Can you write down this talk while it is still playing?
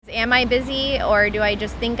am I busy or do I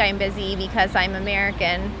just think I'm busy because I'm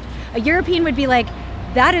American? A European would be like,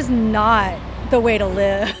 that is not the way to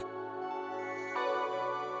live.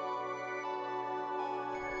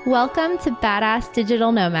 Welcome to Badass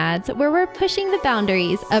Digital Nomads, where we're pushing the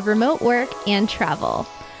boundaries of remote work and travel,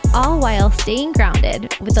 all while staying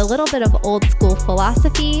grounded with a little bit of old school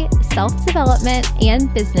philosophy, self-development,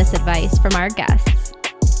 and business advice from our guests.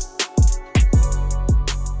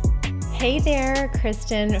 Hey there,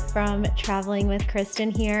 Kristen from Traveling with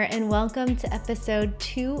Kristen here, and welcome to episode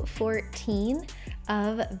 214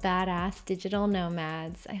 of Badass Digital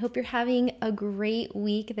Nomads. I hope you're having a great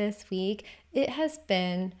week this week. It has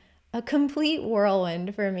been a complete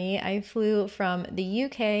whirlwind for me. I flew from the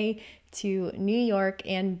UK to New York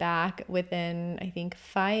and back within, I think,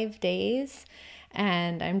 5 days,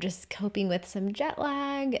 and I'm just coping with some jet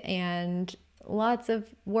lag and lots of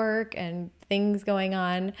work and things going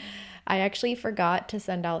on. I actually forgot to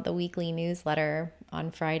send out the weekly newsletter on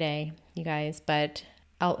Friday, you guys, but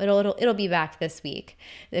it'll be back this week.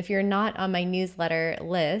 If you're not on my newsletter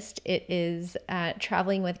list, it is at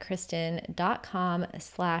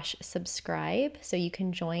travelingwithkristen.com/subscribe. So you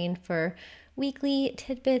can join for weekly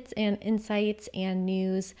tidbits and insights and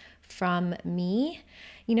news from me.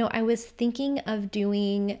 You know, I was thinking of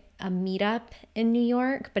doing a meetup in New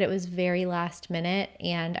York, but it was very last minute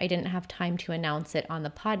and I didn't have time to announce it on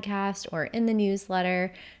the podcast or in the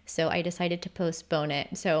newsletter. So I decided to postpone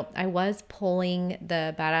it. So I was polling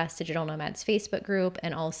the Badass Digital Nomads Facebook group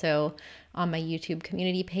and also on my YouTube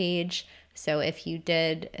community page. So if you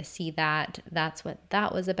did see that, that's what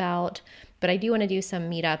that was about. But I do want to do some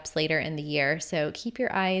meetups later in the year. So keep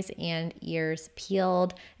your eyes and ears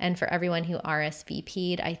peeled. And for everyone who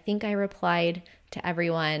RSVP'd, I think I replied to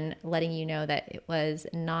everyone letting you know that it was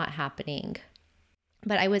not happening.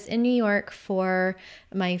 But I was in New York for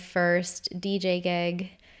my first DJ gig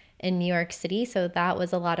in New York City. So that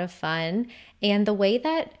was a lot of fun. And the way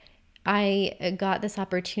that I got this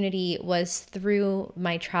opportunity was through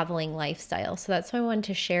my traveling lifestyle. So that's why I wanted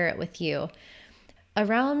to share it with you.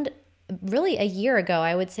 Around really a year ago,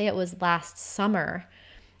 I would say it was last summer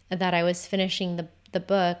that I was finishing the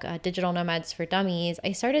book, Digital Nomads for Dummies,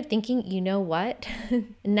 I started thinking, you know what?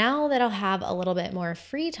 Now that I'll have a little bit more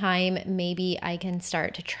free time, maybe I can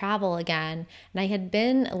start to travel again. And I had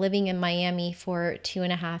been living in Miami for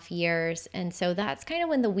 2.5 years. And so that's kind of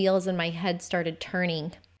when the wheels in my head started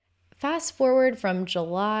turning. Fast forward from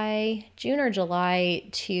June or July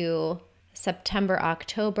to September,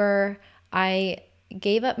 October, I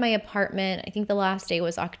gave up my apartment. I think the last day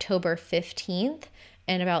was October 15th.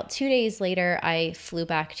 And about 2 days later, I flew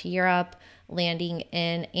back to Europe, landing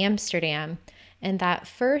in Amsterdam. And that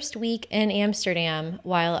first week in Amsterdam,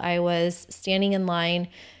 while I was standing in line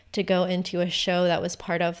to go into a show that was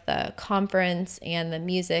part of the conference and the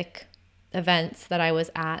music events that I was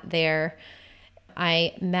at there,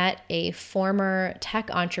 I met a former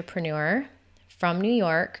tech entrepreneur from New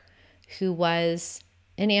York who was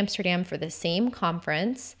in Amsterdam for the same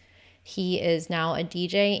conference. He is now a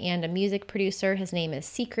DJ and a music producer. His name is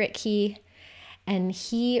Secret Key. And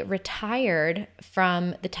he retired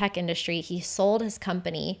from the tech industry. He sold his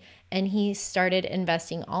company and he started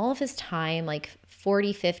investing all of his time, like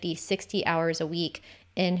 40, 50, 60 hours a week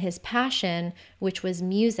in his passion, which was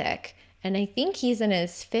music. And I think he's in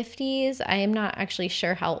his 50s. I am not actually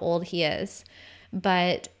sure how old he is,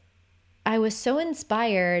 but I was so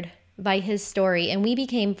inspired by his story and we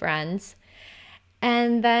became friends.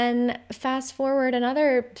 And then fast forward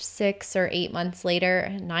another 6 or 8 months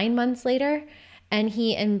later, 9 months later, and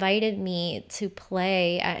he invited me to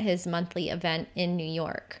play at his monthly event in New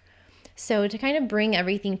York. So to kind of bring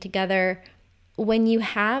everything together, when you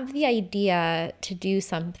have the idea to do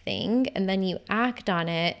something and then you act on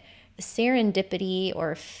it, serendipity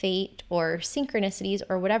or fate or synchronicities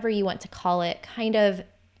or whatever you want to call it kind of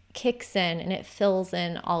kicks in and it fills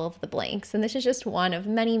in all of the blanks. And this is just one of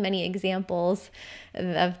many, many examples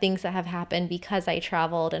of things that have happened because I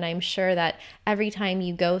traveled. And I'm sure that every time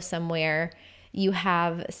you go somewhere, you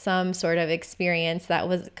have some sort of experience that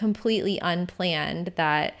was completely unplanned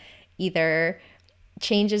that either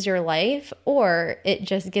changes your life or it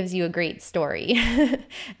just gives you a great story.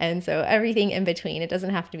 And so everything in between, it doesn't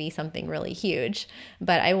have to be something really huge.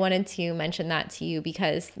 But I wanted to mention that to you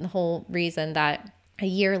because the whole reason that a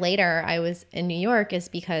year later I was in New York is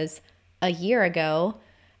because a year ago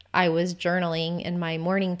I was journaling in my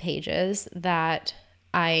morning pages that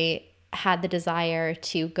I had the desire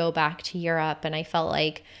to go back to Europe and I felt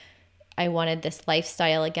like I wanted this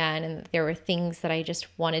lifestyle again and there were things that I just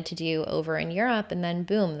wanted to do over in Europe. And then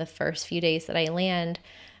boom, the first few days that I land,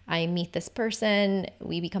 I meet this person,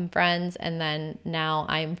 we become friends, and then now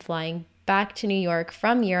I'm flying back to New York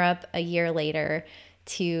from Europe a year later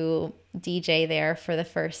to DJ there for the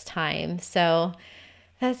first time. So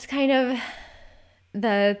that's kind of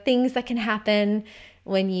the things that can happen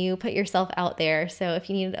when you put yourself out there. So if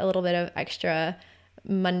you need a little bit of extra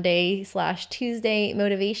Monday/Tuesday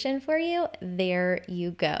motivation for you, there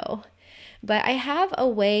you go. But I have a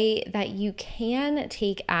way that you can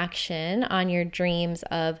take action on your dreams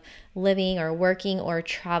of living or working or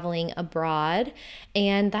traveling abroad.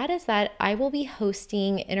 And that is that I will be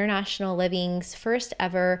hosting International Living's first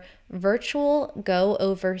ever virtual Go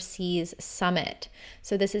Overseas Summit.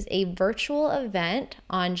 So this is a virtual event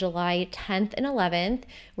on July 10th and 11th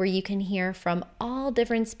where you can hear from all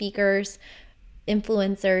different speakers,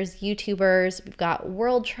 influencers, YouTubers. We've got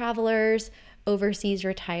world travelers, overseas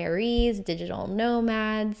retirees, digital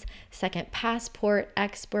nomads, second passport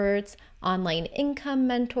experts, online income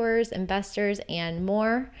mentors, investors, and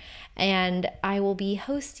more. And I will be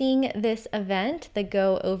hosting this event, the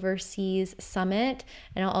Go Overseas Summit,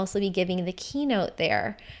 and I'll also be giving the keynote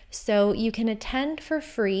there. So you can attend for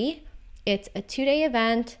free. It's a 2-day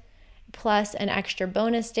event plus an extra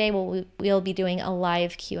bonus day. We'll be doing a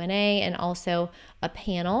live Q&A and also a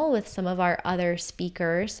panel with some of our other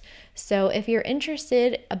speakers. So if you're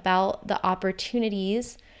interested about the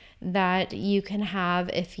opportunities that you can have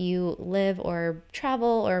if you live or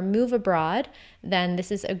travel or move abroad, then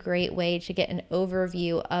this is a great way to get an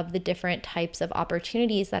overview of the different types of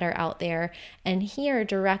opportunities that are out there and hear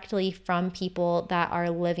directly from people that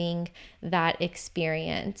are living that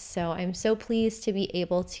experience. So I'm so pleased to be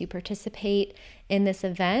able to participate in this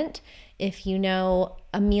event. If you know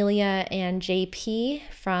Amelia and JP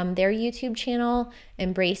from their YouTube channel,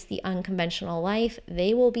 Embrace the Unconventional Life,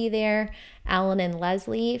 they will be there. Alan and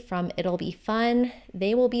Leslie from It'll Be Fun,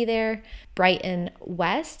 they will be there. Brighton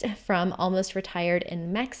West from Almost Retired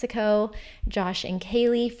in Mexico. Josh and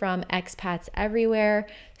Kaylee from Expats Everywhere.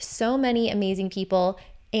 So many amazing people.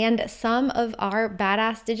 And some of our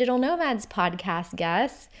Badass Digital Nomads podcast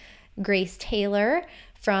guests. Grace Taylor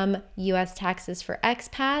from US Taxes for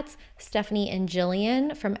Expats, Stephanie and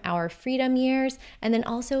Jillian from Our Freedom Years, and then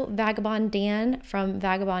also Vagabond Dan from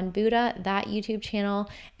Vagabond Buddha, that YouTube channel,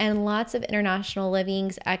 and lots of International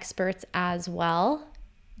Living's experts as well.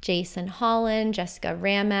 Jason Holland, Jessica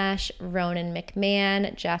Ramesh, Ronan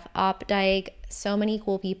McMahon, Jeff Opdyke, so many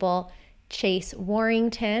cool people. Chase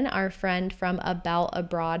Warrington, our friend from About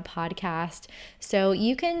Abroad podcast. So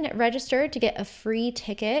you can register to get a free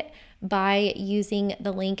ticket by using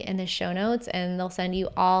the link in the show notes, and they'll send you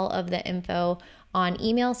all of the info on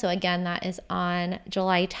email. So again, that is on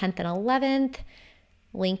July 10th and 11th.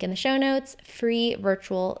 Link in the show notes, free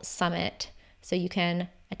virtual summit. So you can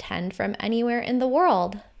attend from anywhere in the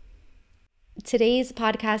world. Today's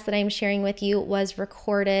podcast that I'm sharing with you was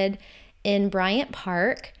recorded in Bryant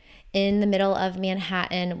Park in the middle of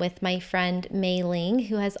Manhattan with my friend Mei Ling,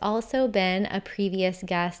 who has also been a previous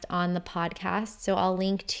guest on the podcast. So I'll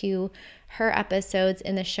link to her episodes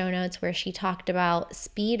in the show notes where she talked about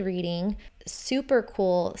speed reading. Super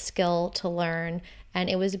cool skill to learn. And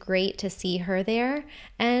it was great to see her there.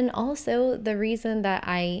 And also the reason that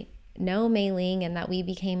I know Mei Ling and that we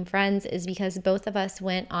became friends is because both of us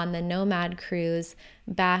went on the Nomad Cruise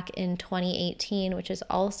back in 2018, which is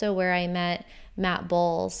also where I met Matt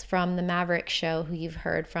Bowles from the Maverick Show, who you've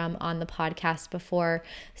heard from on the podcast before.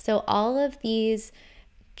 So all of these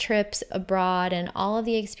trips abroad and all of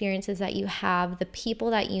the experiences that you have, the people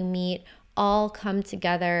that you meet, all come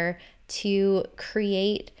together to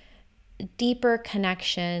create deeper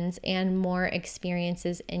connections and more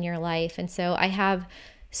experiences in your life. And so I have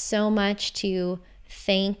so much to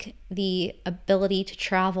thank the ability to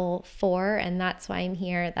travel for, and that's why I'm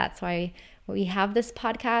here. That's why we have this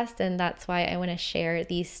podcast, and that's why I want to share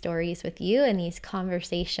these stories with you and these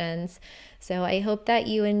conversations. So I hope that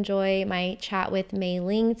you enjoy my chat with Mei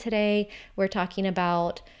Ling today. We're talking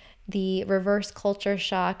about the reverse culture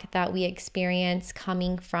shock that we experience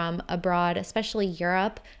coming from abroad, especially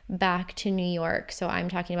Europe, back to New York. So I'm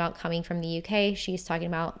talking about coming from the UK. She's talking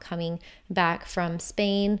about coming back from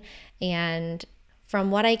Spain. And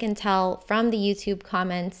from what I can tell from the YouTube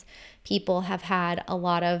comments, people have had a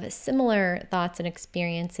lot of similar thoughts and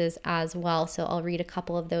experiences as well. So I'll read a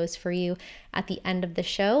couple of those for you at the end of the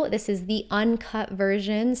show. This is the uncut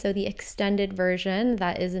version, so the extended version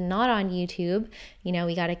that is not on YouTube. You know,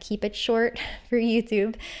 we got to keep it short for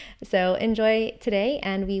YouTube. So enjoy today,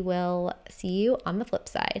 and we will see you on the flip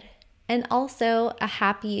side. And also a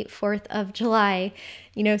happy 4th of July.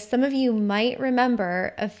 You know, some of you might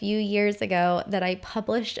remember a few years ago that I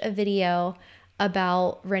published a video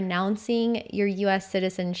about renouncing your US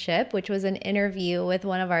citizenship, which was an interview with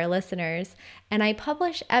one of our listeners. And I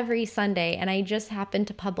publish every Sunday, and I just happened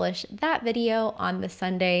to publish that video on the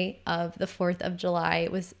Sunday of the 4th of July.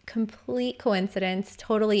 It was complete coincidence,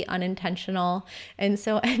 totally unintentional. And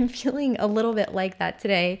so I'm feeling a little bit like that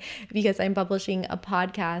today because I'm publishing a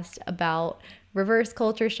podcast about reverse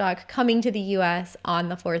culture shock coming to the US on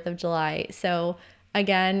the 4th of July. So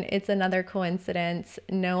again, it's another coincidence,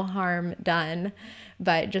 no harm done,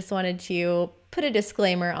 but just wanted to put a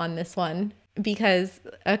disclaimer on this one because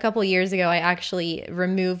a couple years ago, I actually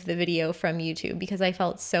removed the video from YouTube because I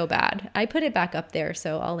felt so bad. I put it back up there,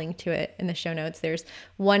 so I'll link to it in the show notes. There's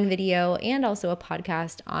one video and also a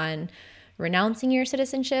podcast on renouncing your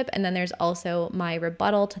citizenship, and then there's also my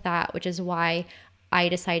rebuttal to that, which is why I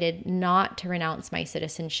decided not to renounce my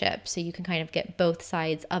citizenship. So you can kind of get both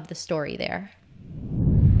sides of the story there.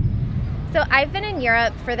 So I've been in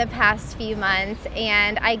Europe for the past few months,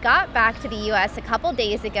 and I got back to the US a couple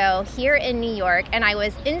days ago here in New York, and I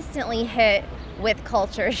was instantly hit with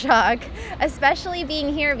culture shock, especially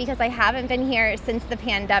being here because I haven't been here since the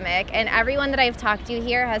pandemic, and everyone that I've talked to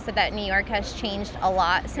here has said that New York has changed a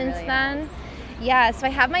lot since then. Yeah, so I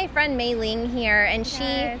have my friend Mei Ling here, and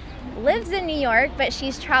she lives in New York, but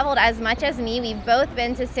she's traveled as much as me. We've both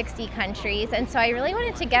been to 60 countries, and so I really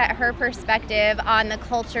wanted to get her perspective on the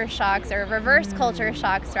culture shocks, or reverse culture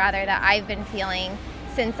shocks rather, that I've been feeling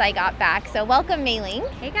since I got back. So welcome, Mei Ling.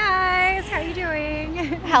 Hey guys, how are you doing?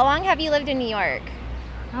 How long have you lived in New York?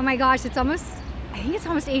 Oh my gosh, I think it's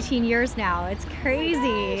almost 18 years now. It's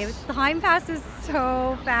crazy. Time passes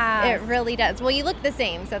so fast. It really does. Well, you look the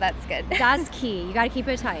same, so that's good. That's key. You got to keep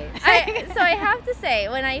it tight. So I have to say,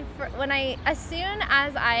 as soon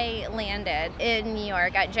as I landed in New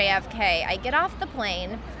York at JFK, I get off the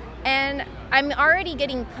plane and I'm already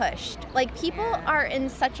getting pushed. Like, people are in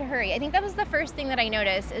such a hurry. I think that was the first thing that I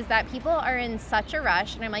noticed, is that people are in such a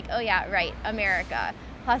rush. And I'm like, oh yeah, right, America.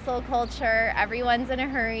 Hustle culture, everyone's in a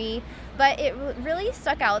hurry. But it really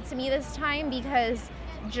stuck out to me this time because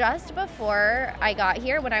just before I got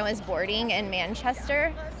here, when I was boarding in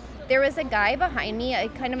Manchester, there was a guy behind me, a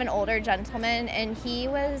kind of an older gentleman, and he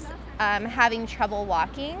was having trouble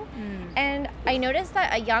walking. And I noticed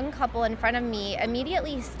that a young couple in front of me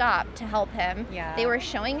immediately stopped to help him. Yeah. They were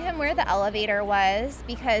showing him where the elevator was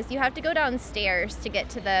because you have to go downstairs to get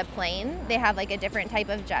to the plane. They have like a different type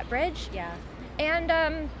of jet bridge. Yeah.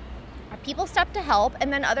 And people stopped to help,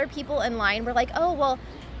 and then other people in line were like, oh, well,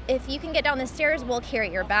 if you can get down the stairs, we'll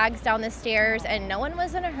carry your bags down the stairs. And no one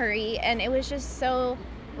was in a hurry, and it was just so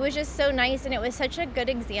nice, and it was such a good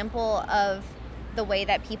example of the way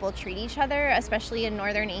that people treat each other, especially in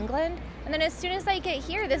Northern England. And then as soon as I get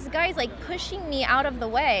here, this guy's like pushing me out of the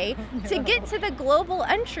way to get to the global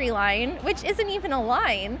entry line, which isn't even a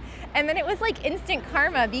line. And then it was like instant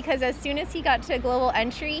karma, because as soon as he got to global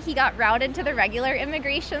entry, he got routed to the regular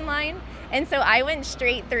immigration line. And so I went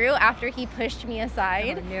straight through after he pushed me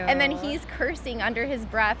aside. Oh, no. And then he's cursing under his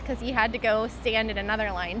breath because he had to go stand in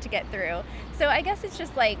another line to get through. So I guess it's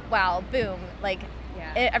just like, wow, boom, like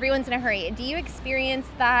everyone's in a hurry. Do you experience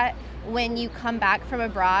that when you come back from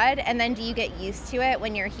abroad? And then do you get used to it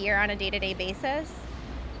when you're here on a day-to-day basis?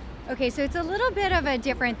 Okay, so it's a little bit of a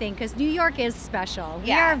different thing because New York is special.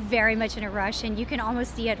 We are very much in a rush, and you can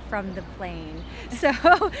almost see it from the plane. So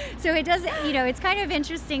it does, it's kind of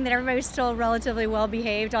interesting that everybody's still relatively well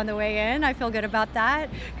behaved on the way in. I feel good about that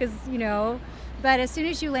because, but as soon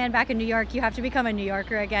as you land back in New York, you have to become a New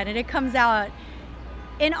Yorker again, and it comes out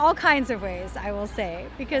in all kinds of ways, I will say,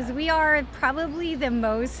 because we are probably the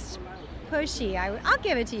most pushy. I'll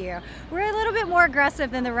give it to you. We're a little bit more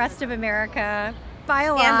aggressive than the rest of America. By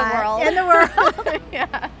a lot. And the world. Yeah.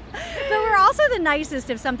 But we're also the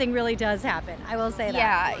nicest if something really does happen. I will say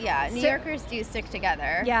that. Yeah. New Yorkers do stick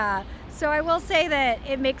together. Yeah. So I will say that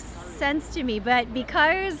it makes sense to me. But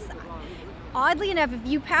because, oddly enough, if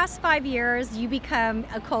you pass 5 years, you become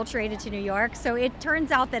acculturated to New York. So it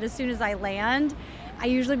turns out that as soon as I land, I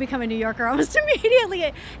usually become a New Yorker almost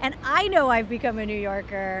immediately. And I know I've become a New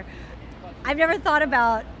Yorker. I've never thought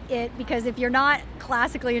about it because if you're not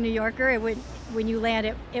classically a New Yorker, when you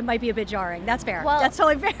land, it might be a bit jarring. That's fair. Well, that's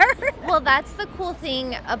totally fair. Well, that's the cool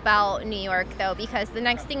thing about New York, though, because the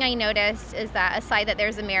next thing I noticed is that aside that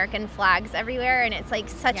there's American flags everywhere, and it's like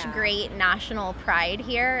such great national pride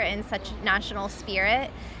here and such national spirit,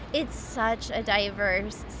 it's such a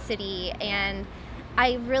diverse city, and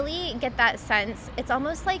I really get that sense. It's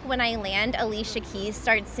almost like when I land, Alicia Keys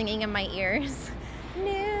starts singing in my ears.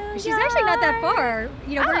 She's actually not that far,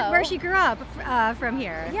 where she grew up from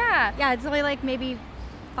here. Yeah. Yeah, it's only like maybe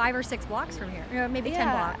 5 or 6 blocks from here, maybe 10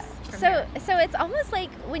 blocks from so here. so it's almost like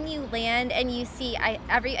when you land and you see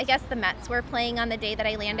I guess the Mets were playing on the day that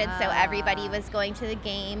I landed, so everybody was going to the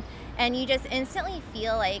game, and you just instantly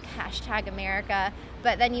feel like #America,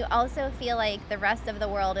 but then you also feel like the rest of the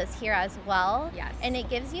world is here as well. Yes. And it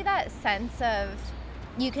gives you that sense of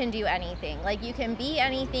you can do anything. Like, you can be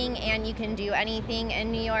anything and you can do anything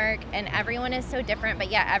in New York, and everyone is so different,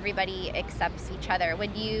 but yet everybody accepts each other.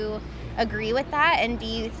 Would you agree with that? And do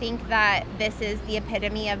you think that this is the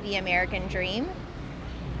epitome of the American dream?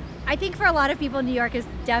 I think for a lot of people, New York is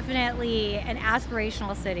definitely an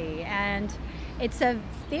aspirational city, and it's a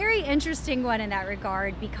very interesting one in that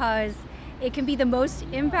regard because it can be the most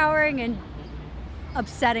empowering and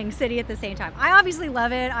upsetting city at the same time. I obviously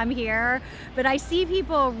love it. I'm here, but I see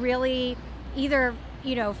people really either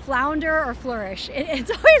flounder or flourish. It's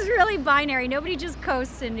always really binary. Nobody just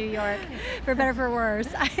coasts in New York, for better or for worse.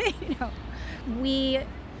 We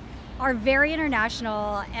are very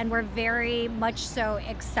international, and we're very much so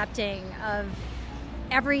accepting of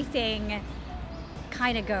everything.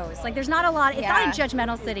 Kind of goes. Like, there's not a lot. It's not a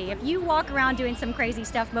judgmental city. If you walk around doing some crazy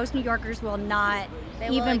stuff, most New Yorkers will not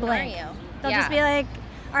even blink. They'll just be like,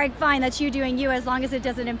 all right, fine, that's you doing you. As long as it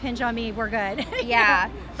doesn't impinge on me, we're good. Yeah,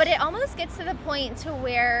 but it almost gets to the point to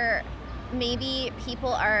where maybe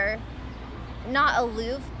people are not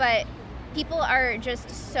aloof, but people are just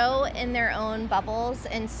so in their own bubbles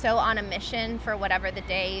and so on a mission for whatever the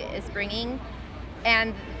day is bringing,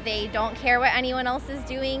 and they don't care what anyone else is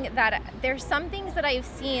doing, that there's some things that I've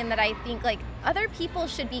seen that I think, like, other people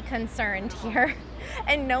should be concerned here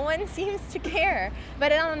and no one seems to care.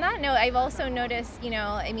 But on that note, I've also noticed,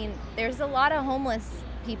 there's a lot of homeless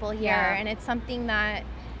people here, and it's something that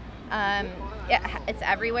it's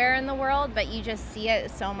everywhere in the world, but you just see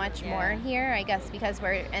it so much more here, I guess, because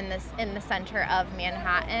we're in the center of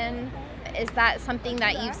Manhattan. Is that something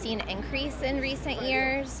that you've seen increase in recent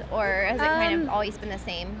years, or has it kind of always been the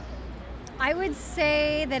same? I would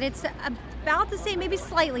say that it's about the same, maybe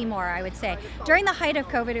slightly more, I would say. During the height of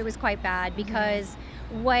COVID, it was quite bad because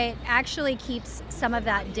what actually keeps some of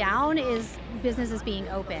that down is businesses being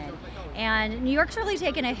open. And New York's really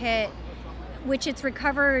taken a hit, which it's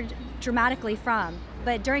recovered dramatically from.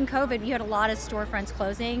 But during COVID, you had a lot of storefronts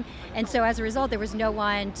closing. And so as a result, there was no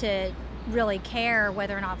one to really care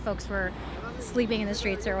whether or not folks were sleeping in the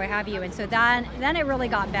streets or what have you. And so then it really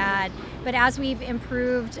got bad. But as we've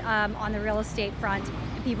improved on the real estate front,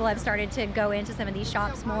 people have started to go into some of these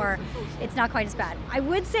shops more, it's not quite as bad. I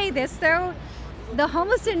would say this, though, the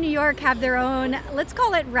homeless in New York have their own, let's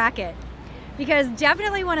call it, racket. Because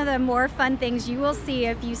definitely one of the more fun things you will see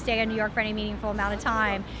if you stay in New York for any meaningful amount of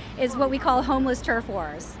time is what we call homeless turf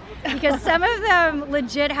wars. Because some of them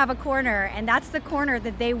legit have a corner, and that's the corner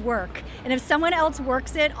that they work. And if someone else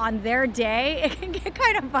works it on their day, it can get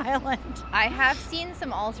kind of violent. I have seen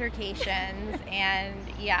some altercations, and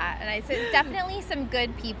it's definitely some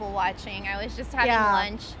good people watching. I was just having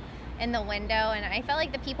lunch in the window, and I felt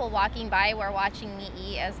like the people walking by were watching me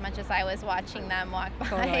eat as much as I was watching them walk by.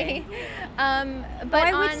 Totally. But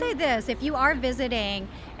I would say this, if you are visiting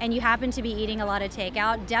and you happen to be eating a lot of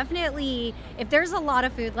takeout, definitely, if there's a lot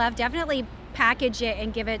of food left, definitely package it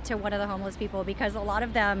and give it to one of the homeless people, because a lot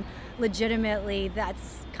of them legitimately,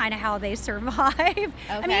 that's kind of how they survive. Okay.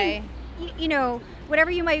 I mean, whatever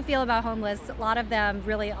you might feel about homeless, a lot of them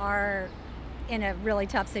really are in a really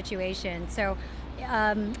tough situation. So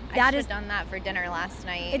I should have done that for dinner last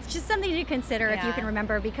night. It's just something to consider if you can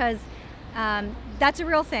remember, because that's a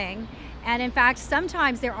real thing. And in fact,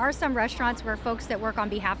 sometimes there are some restaurants where folks that work on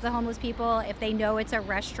behalf of the homeless people, if they know it's a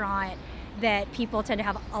restaurant that people tend to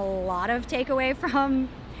have a lot of takeaway from,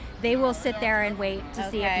 they will sit there and wait to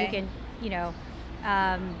see if you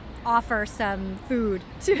can, offer some food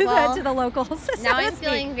to the locals. Now I'm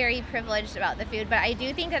feeling very privileged about the food, but I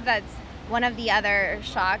do think that that's one of the other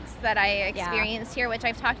shocks that I experienced here, which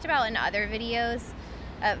I've talked about in other videos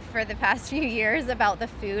for the past few years about the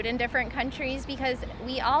food in different countries, because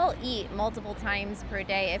we all eat multiple times per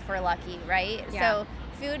day if we're lucky, right? Yeah. So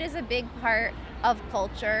food is a big part of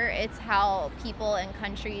culture. It's how people in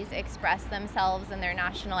countries express themselves and their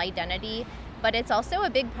national identity, but it's also a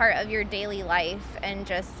big part of your daily life and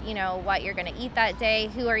just, what you're going to eat that day,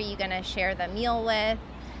 who are you going to share the meal with.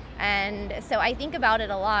 And so I think about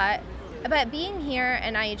it a lot. But being here,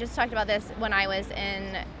 and I just talked about this when I was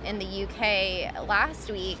in the UK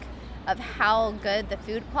last week, of how good the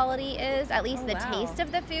food quality is, at least taste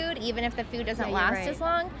of the food, even if the food doesn't last as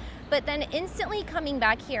long. But then instantly coming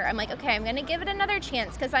back here, I'm like, okay, I'm going to give it another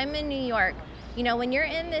chance, because I'm in New York. When you're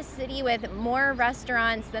in this city with more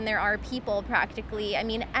restaurants than there are people practically, I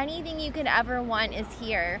mean, anything you could ever want is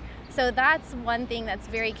here. So that's one thing that's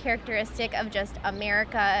very characteristic of just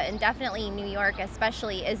America, and definitely New York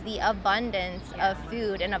especially, is the abundance of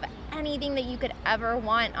food and of anything that you could ever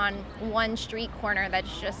want on one street corner.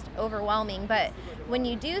 That's just overwhelming. But when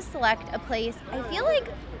you do select a place, I feel like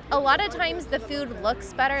a lot of times the food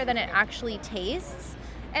looks better than it actually tastes.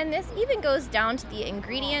 And this even goes down to the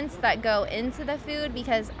ingredients that go into the food,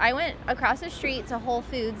 because I went across the street to Whole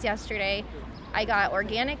Foods yesterday. I got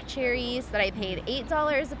organic cherries that I paid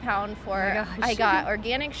 $8 a pound for. Oh my gosh. I got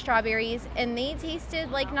organic strawberries, and they tasted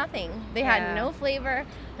like nothing. They had no flavor.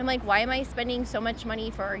 I'm like, why am I spending so much money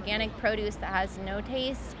for organic produce that has no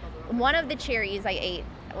taste? One of the cherries I ate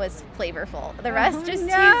was flavorful. The rest just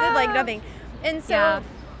tasted like nothing. And so,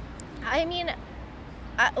 I mean,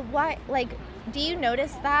 why, like, do you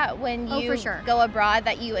notice that when you go abroad,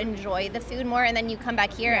 that you enjoy the food more, and then you come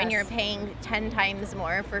back here and you're paying 10 times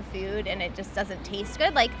more for food and it just doesn't taste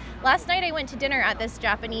good? Like last night I went to dinner at this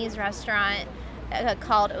Japanese restaurant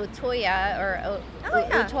called Otoya, or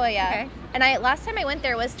Otoya. Okay. And last time I went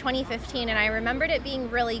there was 2015, and I remembered it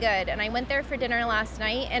being really good. And I went there for dinner last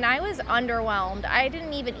night, and I was underwhelmed. I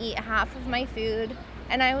didn't even eat half of my food,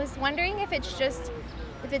 and I was wondering if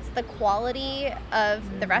it's the quality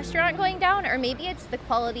of the restaurant going down, or maybe it's the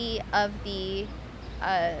quality of the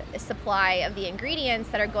supply of the ingredients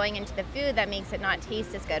that are going into the food that makes it not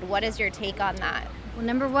taste as good. What is your take on that? Well,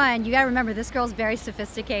 number one, you got to remember this girl's very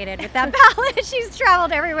sophisticated with that palate. She's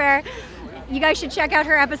traveled everywhere. You guys should check out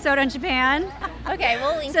her episode on Japan. Okay,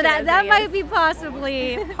 we'll link so that might be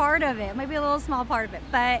possibly part of it. It might be a little small part of it.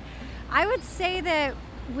 But I would say that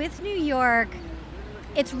with New York,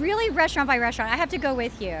 it's really restaurant by restaurant. I have to go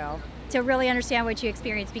with you to really understand what you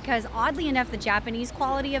experience, because oddly enough, the Japanese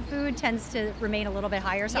quality of food tends to remain a little bit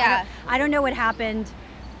higher. So I don't know what happened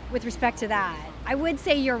with respect to that. I would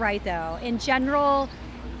say you're right, though. In general,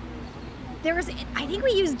 I think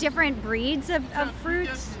we use different breeds of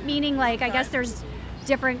fruits, meaning like, I guess there's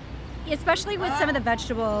different, especially with some of the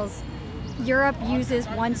vegetables. Europe uses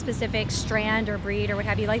one specific strand or breed or what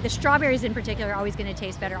have you. Like the strawberries in particular are always going to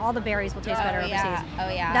taste better. All the berries will taste better overseas. Oh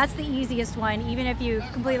yeah. That's the easiest one. Even if you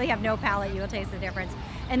completely have no palate, you will taste the difference.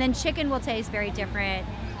 And then chicken will taste very different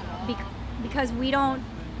because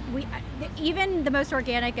even the most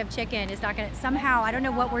organic of chicken is not going to, somehow, I don't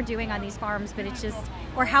know what we're doing on these farms, but it's just,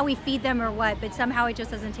 or how we feed them or what, but somehow it just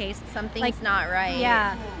doesn't taste. Something's not right.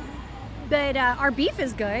 Yeah. But our beef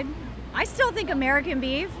is good. I still think American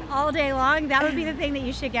beef all day long. That would be the thing that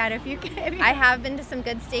you should get if you can. I have been to some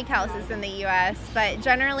good steakhouses in the U.S., but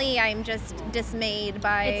generally I'm just dismayed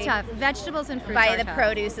by... It's tough. Vegetables and fruits by are the tough.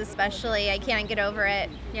 Produce especially. I can't get over it.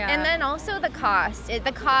 Yeah. And then also the cost.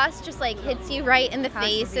 The cost just like hits you right in the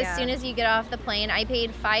face as soon as you get off the plane. I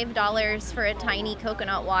paid $5 for a tiny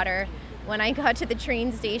coconut water when I got to the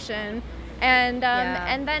train station. And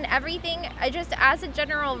then everything, just as a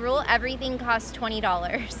general rule, everything costs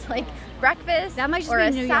 $20. Like breakfast, that might just or be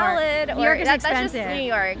a New salad, York. New York is expensive. That's just New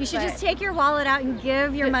York. You should just take your wallet out and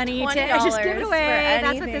give your money to just give it away.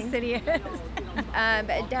 That's what this city is.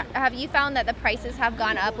 Have you found that the prices have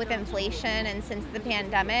gone up with inflation and since the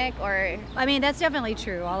pandemic, or? I mean, that's definitely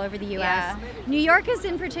true all over the U.S. Yeah. New York is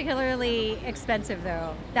particularly expensive,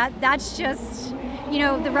 though. That's just,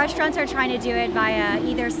 the restaurants are trying to do it via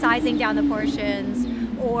either sizing down the portions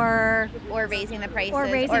or raising the prices.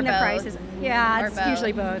 Prices. Yeah, it's both.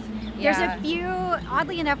 Usually both. Yeah. There's a few,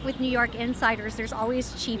 oddly enough, with New York insiders, there's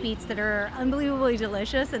always cheap eats that are unbelievably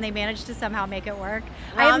delicious, and they manage to somehow make it work.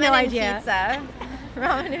 I have no idea. Pizza.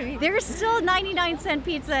 Ramen and pizza. There's still 99-cent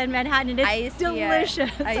pizza in Manhattan, and it's delicious.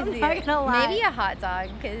 I'm not going to lie. Maybe a hot dog,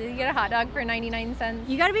 because you get a hot dog for 99 cents.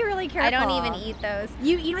 You got to be really careful. I don't even eat those.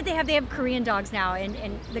 You know what they have? They have Korean dogs now,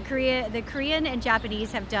 and the Korean and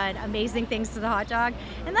Japanese have done amazing things to the hot dog,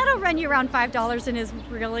 and that'll run you around $5 and is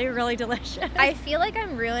really, really delicious. I feel like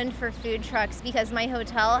I'm ruined for food trucks because my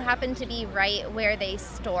hotel happened to be right where they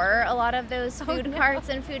store a lot of those food carts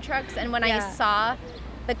and food trucks, and when I saw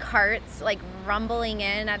the carts like rumbling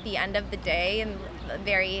in at the end of the day in a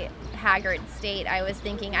very haggard state, I was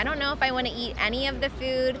thinking, I don't know if I want to eat any of the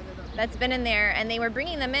food that's been in there. And they were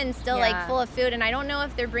bringing them in still like full of food, and I don't know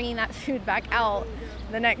if they're bringing that food back out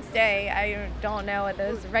the next day. I don't know what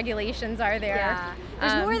those regulations are there. Yeah.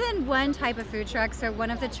 There's more than one type of food truck, so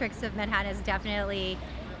one of the tricks of Manhattan is definitely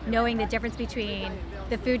knowing the difference between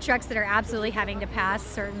the food trucks that are absolutely having to pass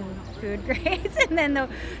certain food grades and then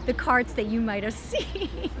the carts that you might have seen.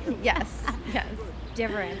 Yes.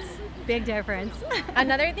 Difference. Big difference.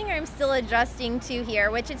 Another thing I'm still adjusting to here,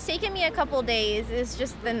 which it's taken me a couple days, is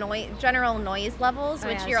just the general noise levels,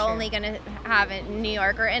 which you're only going to have in New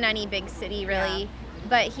York or in any big city, really.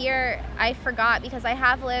 But here, I forgot because I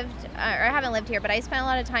haven't lived here, but I spent a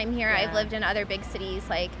lot of time here. I've lived in other big cities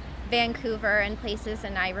like Vancouver and places,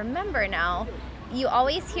 and I remember now, you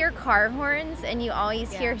always hear car horns and you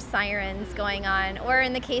always hear sirens going on. Or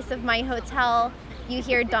in the case of my hotel, you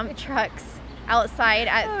hear dump trucks outside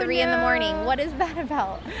at 3 in the morning. What is that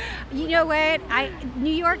about? You know what?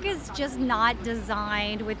 New York is just not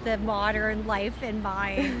designed with the modern life in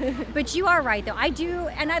mind. But you are right, though. I do,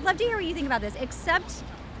 and I'd love to hear what you think about this, except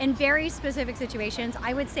in very specific situations.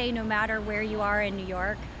 I would say no matter where you are in New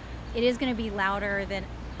York, it is going to be louder than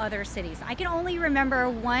other cities. I can only remember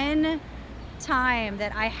one time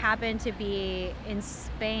that I happened to be in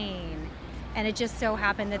Spain, and it just so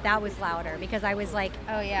happened that was louder because I was like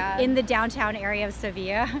in the downtown area of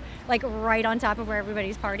Sevilla, like right on top of where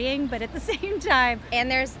everybody's partying, but at the same time.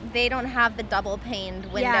 And they don't have the double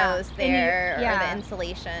paned windows there or the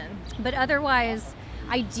insulation. But otherwise,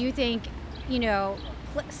 I do think,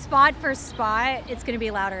 spot for spot, it's going to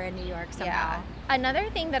be louder in New York somehow. Yeah. Another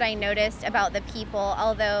thing that I noticed about the people,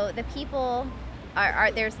 although the people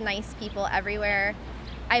there's nice people everywhere,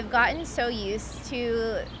 I've gotten so used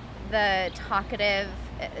to the talkative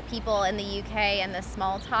people in the UK and the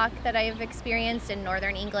small talk that I've experienced in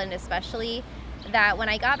Northern England especially, that when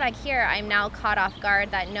I got back here, I'm now caught off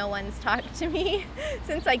guard that no one's talked to me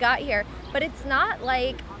since I got here. But it's not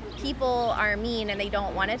like people are mean and they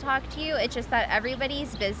don't want to talk to you. It's just that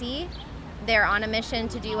everybody's busy. They're on a mission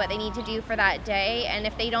to do what they need to do for that day, and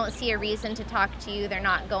if they don't see a reason to talk to you, they're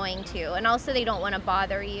not going to. And also they don't want to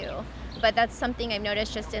bother you. But that's something I've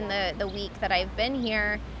noticed just in the week that I've been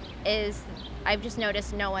here, is I've just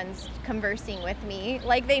noticed no one's conversing with me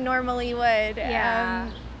like they normally would. Yeah.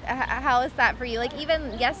 How is that for you? Like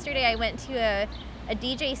even yesterday I went to a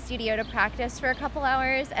DJ studio to practice for a couple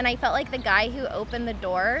hours, and I felt like the guy who opened the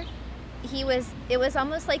door, it was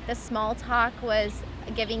almost like the small talk was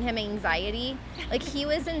giving him anxiety. Like he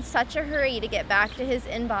was in such a hurry to get back to his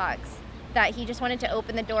inbox that he just wanted to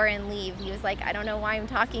open the door and leave. He was like, I don't know why I'm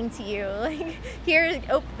talking to you. Like here,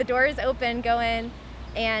 the door is open, go in.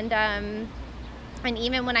 And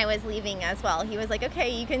even when I was leaving as well, he was like, okay,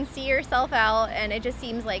 you can see yourself out. And it just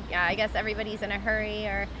seems like, I guess everybody's in a hurry.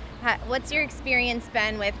 Or what's your experience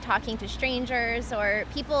been with talking to strangers or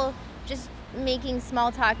people just making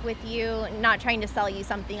small talk with you, not trying to sell you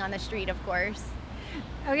something on the street, of course?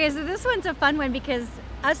 Okay, so this one's a fun one because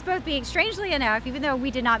us both being, strangely enough, even though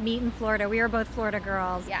we did not meet in Florida, we were both Florida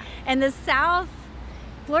girls. Yeah. And the South,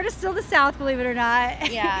 Florida's still the South, believe it or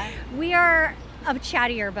not. Yeah. We are a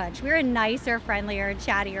chattier bunch. We're a nicer, friendlier,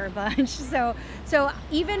 chattier bunch. So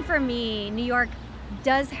even for me, New York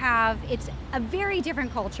does have, it's a very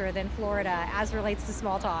different culture than Florida as relates to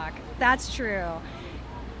small talk. That's true.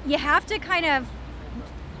 You have to kind of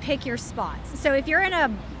pick your spots. So if you're in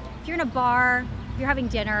a bar, if you're having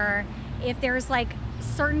dinner, if there's like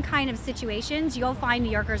certain kind of situations, you'll find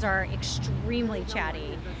New Yorkers are extremely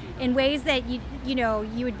chatty in ways that you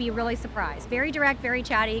would be really surprised. Very direct, very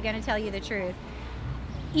chatty, going to tell you the truth.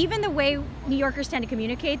 Even the way New Yorkers tend to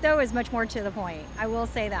communicate, though, is much more to the point. I will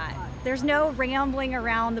say that. There's no rambling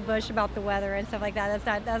around the bush about the weather and stuff like that.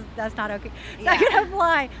 That's not okay. It's not going to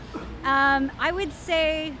fly. I would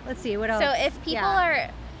say, let's see, what else? So if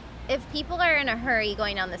people are in a hurry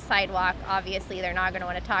going down the sidewalk, obviously they're not going to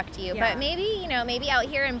want to talk to you. Yeah. But maybe out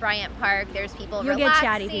here in Bryant Park, there's people You'll relaxing. Get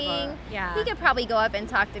chatty people. Yeah. You could probably go up and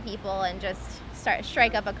talk to people and just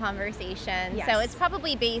strike up a conversation. Yes. So it's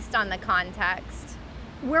probably based on the context.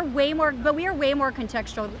 We are way more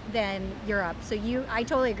contextual than Europe. So I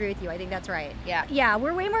totally agree with you. I think that's right. Yeah. Yeah,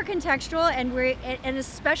 we're way more contextual, and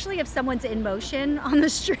especially if someone's in motion on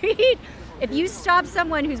the street. If you stop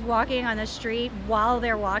someone who's walking on the street while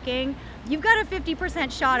they're walking, you've got a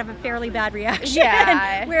 50% shot of a fairly bad reaction.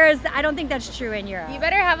 Yeah. Whereas I don't think that's true in Europe. You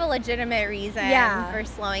better have a legitimate reason for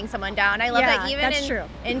slowing someone down. I love that even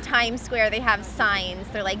in Times Square they have signs.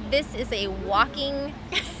 They're like, this is a walking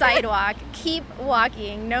sidewalk. Keep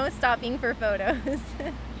walking. No stopping for photos.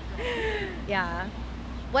 Yeah.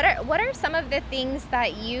 What are some of the things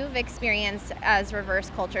that you've experienced as reverse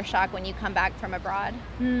culture shock when you come back from abroad?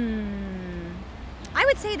 I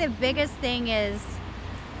would say the biggest thing is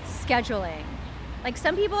scheduling. Like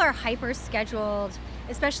some people are hyper scheduled,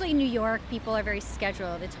 especially in New York, people are very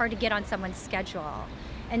scheduled. It's hard to get on someone's schedule.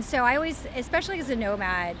 And so I always, especially as a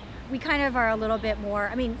nomad, we kind of are a little bit more,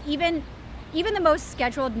 I mean, even the most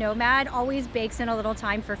scheduled nomad always bakes in a little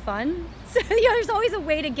time for fun. So, there's always a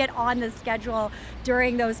way to get on the schedule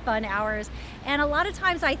during those fun hours. And a lot of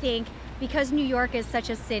times I think because New York is such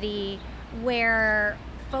a city where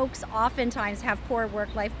folks oftentimes have poor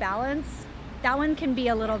work-life balance, that one can be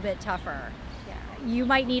a little bit tougher. you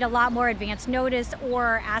might need a lot more advance notice,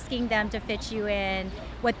 or asking them to fit you in.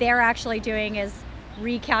 What they're actually doing is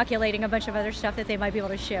recalculating a bunch of other stuff that they might be able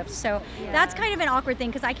to shift. So that's kind of an awkward thing,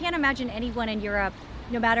 because I can't imagine anyone in Europe,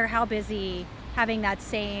 no matter how busy, having that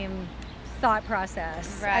same thought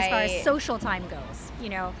process as far as social time goes, you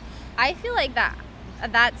know. I feel like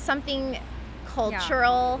that's something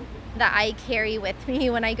cultural that I carry with me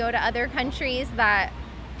when I go to other countries that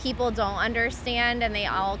people don't understand, and they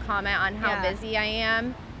all comment on how busy I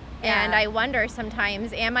am. And I wonder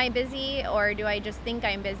sometimes, am I busy, or do I just think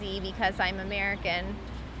I'm busy because I'm American?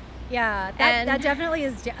 Yeah, that definitely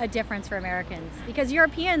is a difference for Americans, because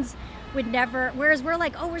Europeans would never, whereas we're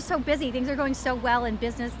like, oh, we're so busy, things are going so well in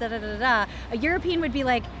business, da da da da. A European would be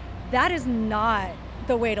like, that is not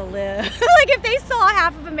the way to live. Like if they saw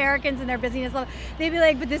half of Americans in their busyness level, they'd be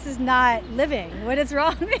like, but this is not living. What is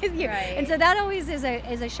wrong with you? Right. And so that always is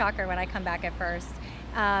a shocker when I come back at first,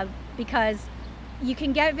 because you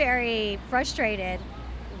can get very frustrated.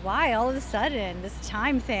 Why all of a sudden this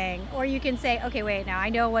time thing? Or you can say, okay, wait, now I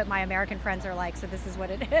know what my American friends are like, so this is what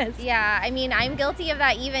it is. Yeah, I mean, I'm guilty of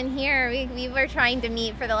that even here. We were trying to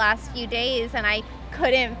meet for the last few days, and I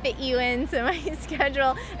couldn't fit you into my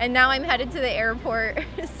schedule, and now I'm headed to the airport.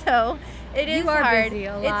 So it is hard. Busy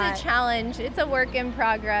a lot. It's a challenge. It's a work in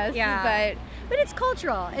progress. Yeah. But it's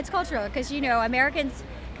cultural. It's cultural, because, you know, Americans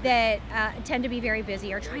that tend to be very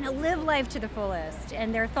busy are trying to live life to the fullest,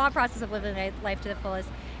 and their thought process of living life to the fullest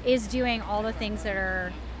is doing all the things that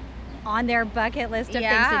are on their bucket list of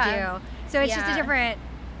things to do. So it's just a different,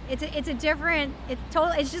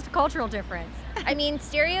 it's just a cultural difference. I mean,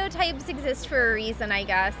 stereotypes exist for a reason, I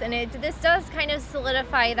guess, and this does kind of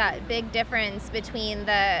solidify that big difference between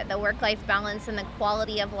the work-life balance and the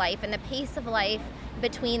quality of life and the pace of life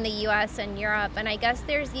between the U.S. and Europe. And I guess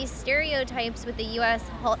there's these stereotypes with the U.S.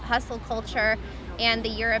 hustle culture and the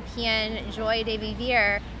European joie de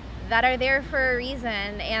vivre that are there for a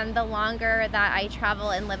reason. And the longer that I travel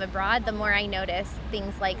and live abroad, the more I notice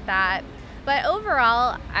things like that. But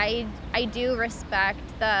overall, I do respect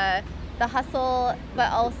the hustle,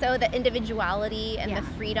 but also the individuality and the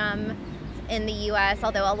freedom in the U.S.,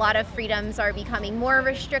 although a lot of freedoms are becoming more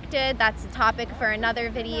restricted. That's a topic for another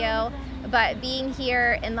video. But being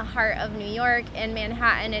here in the heart of New York, in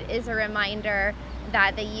Manhattan, it is a reminder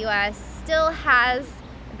that the U.S. still has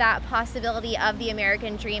that possibility of the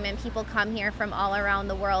American dream, and people come here from all around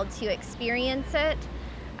the world to experience it.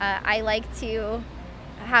 I like to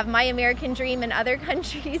have my American dream in other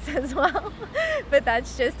countries as well, but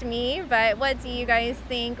that's just me. But what do you guys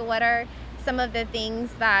think? What are some of the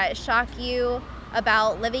things that shock you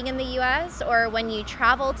about living in the U.S., or when you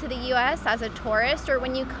travel to the U.S. as a tourist, or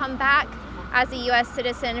when you come back as a U.S.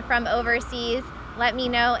 citizen from overseas? Let me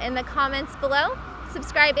know in the comments below.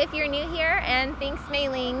 Subscribe if you're new here, and thanks,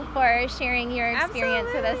 Mei-Ling, for sharing your experience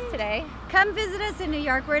with us today. Come visit us in New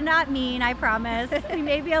York. We're not mean, I promise. We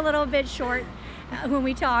may be a little bit short when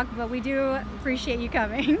we talk, but we do appreciate you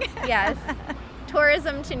coming. Yes.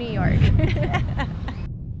 Tourism to New York.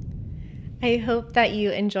 I hope that you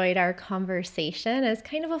enjoyed our conversation as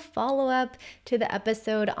kind of a follow-up to the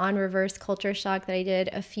episode on reverse culture shock that I did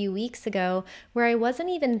a few weeks ago, where I wasn't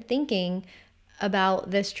even thinking about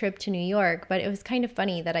this trip to New York, but it was kind of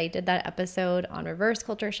funny that I did that episode on reverse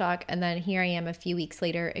culture shock, and then here I am a few weeks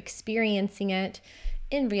later experiencing it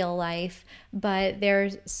in real life. But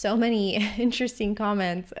there's so many interesting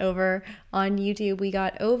comments over on YouTube. We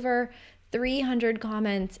got over 300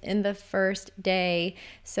 comments in the first day.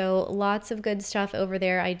 So lots of good stuff over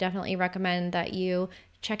there. I definitely recommend that you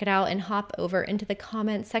check it out and hop over into the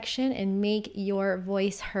comment section and make your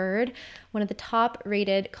voice heard. One of the top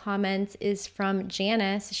rated comments is from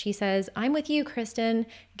Janice. She says, "I'm with you, Kristen.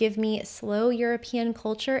 Give me slow European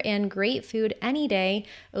culture and great food any day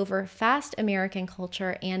over fast American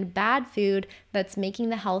culture and bad food that's making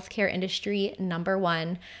the healthcare industry number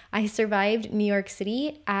one. I survived New York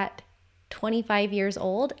City at 25 years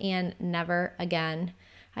old and never again."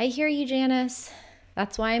 I hear you, Janice.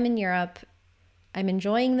 That's why I'm in Europe. I'm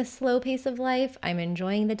enjoying the slow pace of life. I'm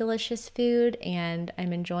enjoying the delicious food, and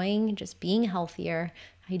I'm enjoying just being healthier.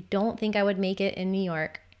 I don't think I would make it in New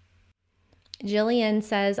York. Jillian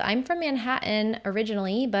says, "I'm from Manhattan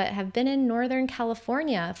originally, but have been in Northern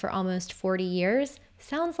California for almost 40 years.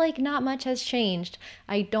 Sounds like not much has changed.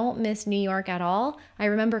 I don't miss New York at all. I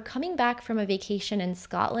remember coming back from a vacation in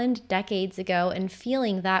Scotland decades ago and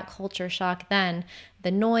feeling that culture shock then. The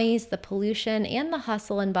noise, the pollution, and the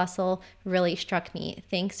hustle and bustle really struck me.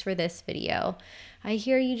 Thanks for this video." I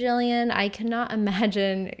hear you, Jillian. I cannot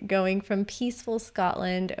imagine going from peaceful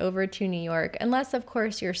Scotland over to New York, unless, of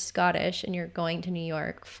course, you're Scottish and you're going to New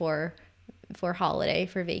York for for holiday,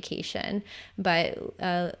 for vacation.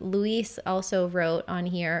 But Luis also wrote on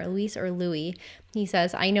here, Luis or Louis, he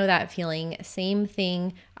says, I know that feeling. Same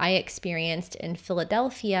thing I experienced in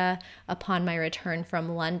Philadelphia upon my return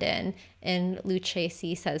from London. And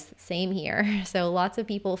Lucchesi says, same here. So lots of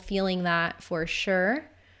people feeling that for sure.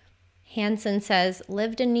 Hansen says,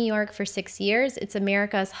 lived in New York for 6 years. It's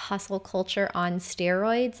America's hustle culture on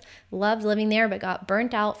steroids. Loved living there, but got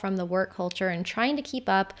burnt out from the work culture and trying to keep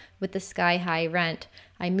up with the sky-high rent.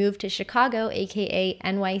 I moved to Chicago, aka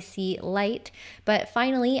NYC Light, but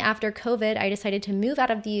finally, after COVID, I decided to move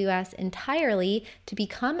out of the US entirely to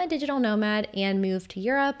become a digital nomad and move to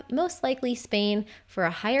Europe, most likely Spain, for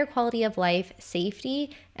a higher quality of life,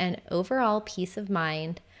 safety, and overall peace of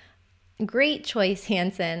mind. Great choice,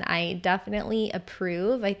 Hansen. I definitely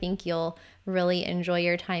approve. I think you'll really enjoy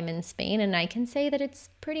your time in Spain, and I can say that it's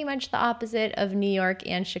pretty much the opposite of New York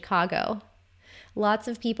and Chicago. Lots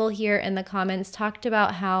of people here in the comments talked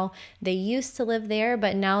about how they used to live there,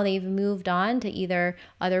 but now they've moved on to either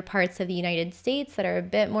other parts of the United States that are a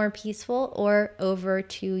bit more peaceful or over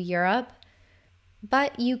to Europe.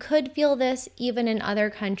 But you could feel this even in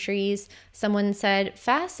other countries. Someone said,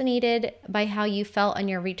 fascinated by how you felt on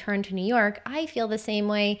your return to New York. I feel the same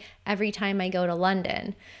way every time I go to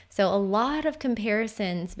London. So a lot of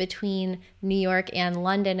comparisons between New York and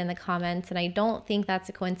London in the comments. And I don't think that's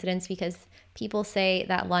a coincidence because people say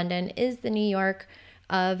that London is the New York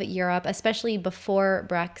of Europe, especially before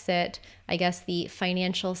Brexit. I guess the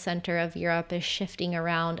financial center of Europe is shifting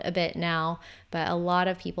around a bit now, but a lot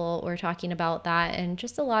of people were talking about that, and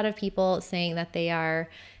just a lot of people saying that they are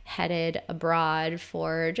headed abroad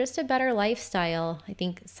for just a better lifestyle. I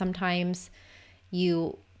think sometimes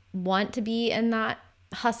you want to be in that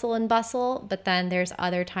hustle and bustle, but then there's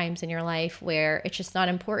other times in your life where it's just not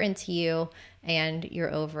important to you and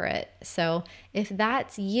you're over it. So if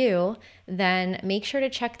that's you, then make sure to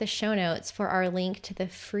check the show notes for our link to the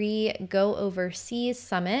free Go Overseas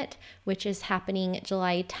Summit, which is happening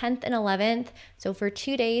July 10th and 11th. So for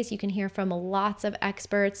 2 days, you can hear from lots of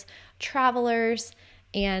experts, travelers,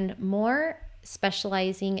 and more,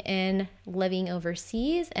 specializing in living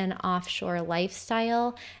overseas and offshore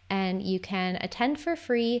lifestyle. And you can attend for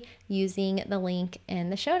free using the link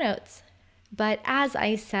in the show notes. But as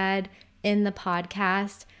I said in the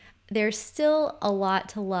podcast, there's still a lot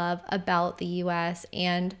to love about the US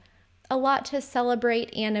and a lot to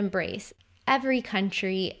celebrate and embrace. Every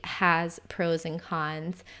country has pros and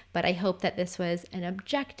cons, but I hope that this was an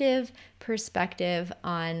objective perspective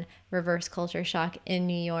on reverse culture shock in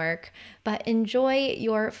New York. But enjoy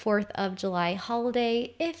your 4th of July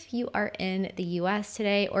holiday if you are in the US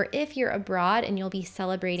today, or if you're abroad and you'll be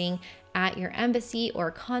celebrating at your embassy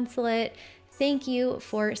or consulate. Thank you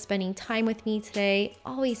for spending time with me today.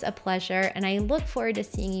 Always a pleasure, and I look forward to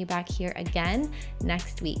seeing you back here again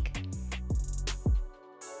next week.